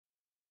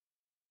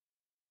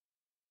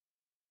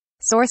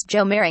Source: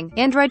 Joe Mering,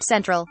 Android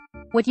Central.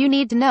 What you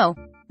need to know.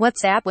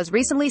 WhatsApp was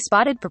recently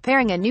spotted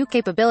preparing a new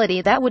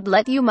capability that would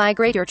let you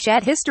migrate your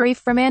chat history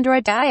from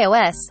Android to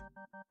iOS.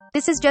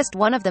 This is just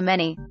one of the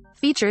many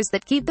features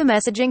that keep the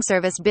messaging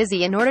service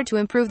busy in order to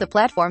improve the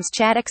platform's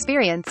chat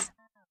experience.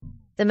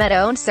 The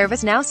Meta-owned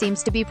service now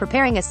seems to be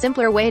preparing a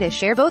simpler way to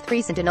share both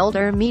recent and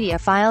older media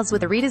files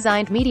with a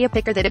redesigned media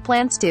picker that it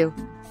plans to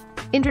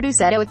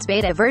introduce at its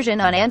beta version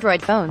on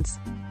Android phones.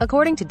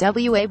 According to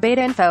WA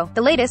Beta Info,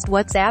 the latest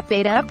WhatsApp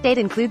beta update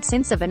includes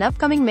hints of an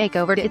upcoming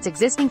makeover to its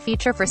existing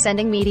feature for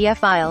sending media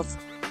files.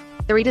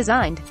 The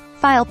redesigned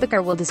file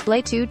picker will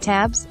display two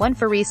tabs, one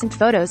for recent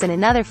photos and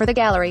another for the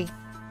gallery.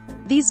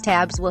 These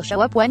tabs will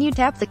show up when you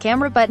tap the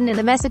camera button in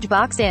the message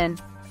box in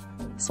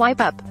Swipe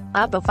Up.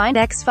 Oppo Find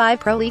X5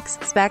 Pro leaks,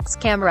 specs,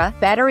 camera,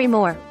 battery,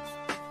 more.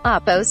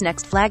 Oppo's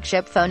next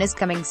flagship phone is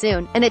coming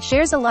soon, and it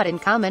shares a lot in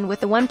common with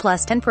the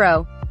OnePlus 10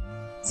 Pro.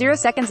 0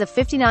 seconds of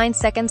 59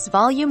 seconds,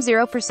 volume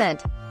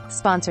 0%.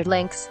 Sponsored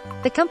links.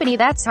 The company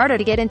that's harder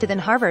to get into than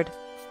Harvard.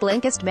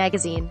 Blinkist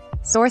magazine.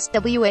 Source: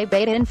 WA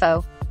Beta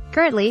Info.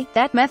 Currently,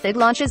 that method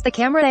launches the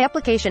camera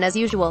application as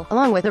usual,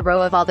 along with a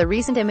row of all the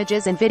recent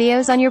images and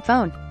videos on your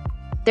phone.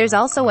 There's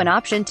also an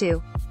option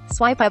to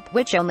Swipe Up,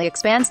 which only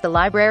expands the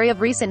library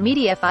of recent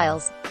media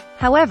files.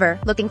 However,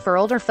 looking for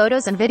older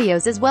photos and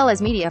videos as well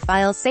as media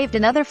files saved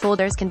in other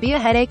folders can be a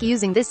headache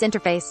using this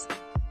interface.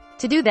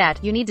 To do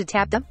that, you need to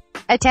tap the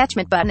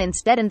attachment button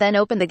instead and then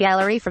open the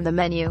gallery from the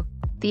menu.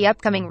 The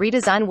upcoming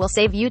redesign will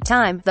save you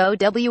time, though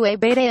WA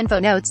Beta Info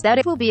notes that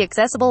it will be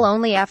accessible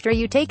only after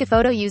you take a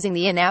photo using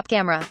the in-app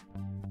camera.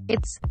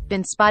 It's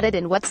been spotted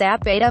in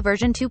WhatsApp Beta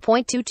version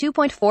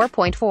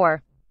 2.2.4.4.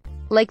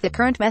 Like the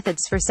current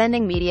methods for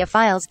sending media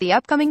files, the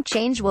upcoming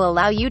change will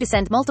allow you to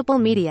send multiple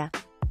media.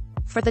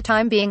 For the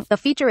time being, the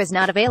feature is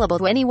not available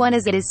to anyone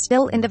as it is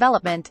still in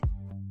development.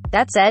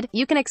 That said,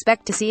 you can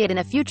expect to see it in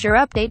a future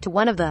update to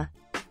one of the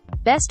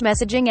best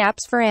messaging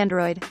apps for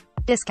Android.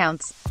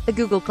 Discounts. The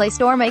Google Play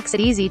Store makes it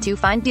easy to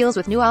find deals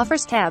with new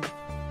offers tab.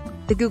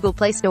 The Google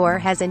Play Store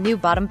has a new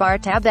bottom bar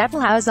tab that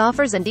will house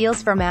offers and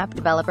deals from app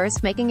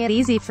developers, making it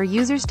easy for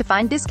users to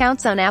find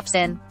discounts on apps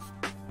and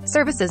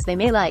services they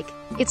may like.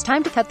 It's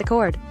time to cut the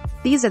cord.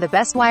 These are the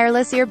best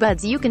wireless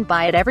earbuds you can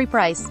buy at every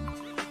price.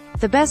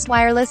 The best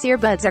wireless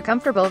earbuds are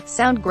comfortable,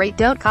 sound great,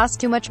 don't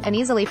cost too much, and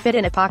easily fit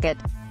in a pocket.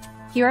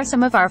 Here are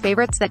some of our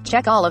favorites that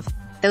check all of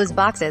those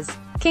boxes.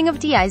 King of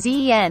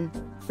Tizen.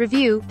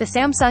 Review: the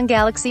Samsung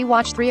Galaxy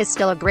Watch 3 is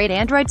still a great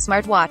Android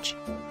smartwatch.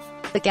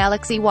 The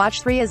Galaxy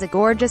Watch 3 is a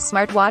gorgeous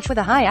smartwatch with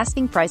a high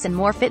asking price and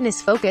more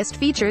fitness-focused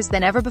features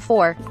than ever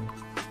before.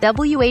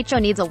 WHO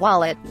needs a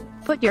wallet.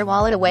 Put your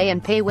wallet away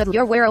and pay with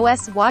your Wear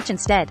OS watch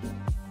instead.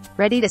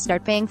 Ready to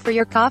start paying for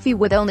your coffee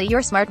with only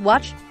your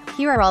smartwatch?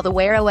 Here are all the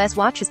Wear OS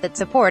watches that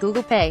support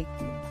Google Pay.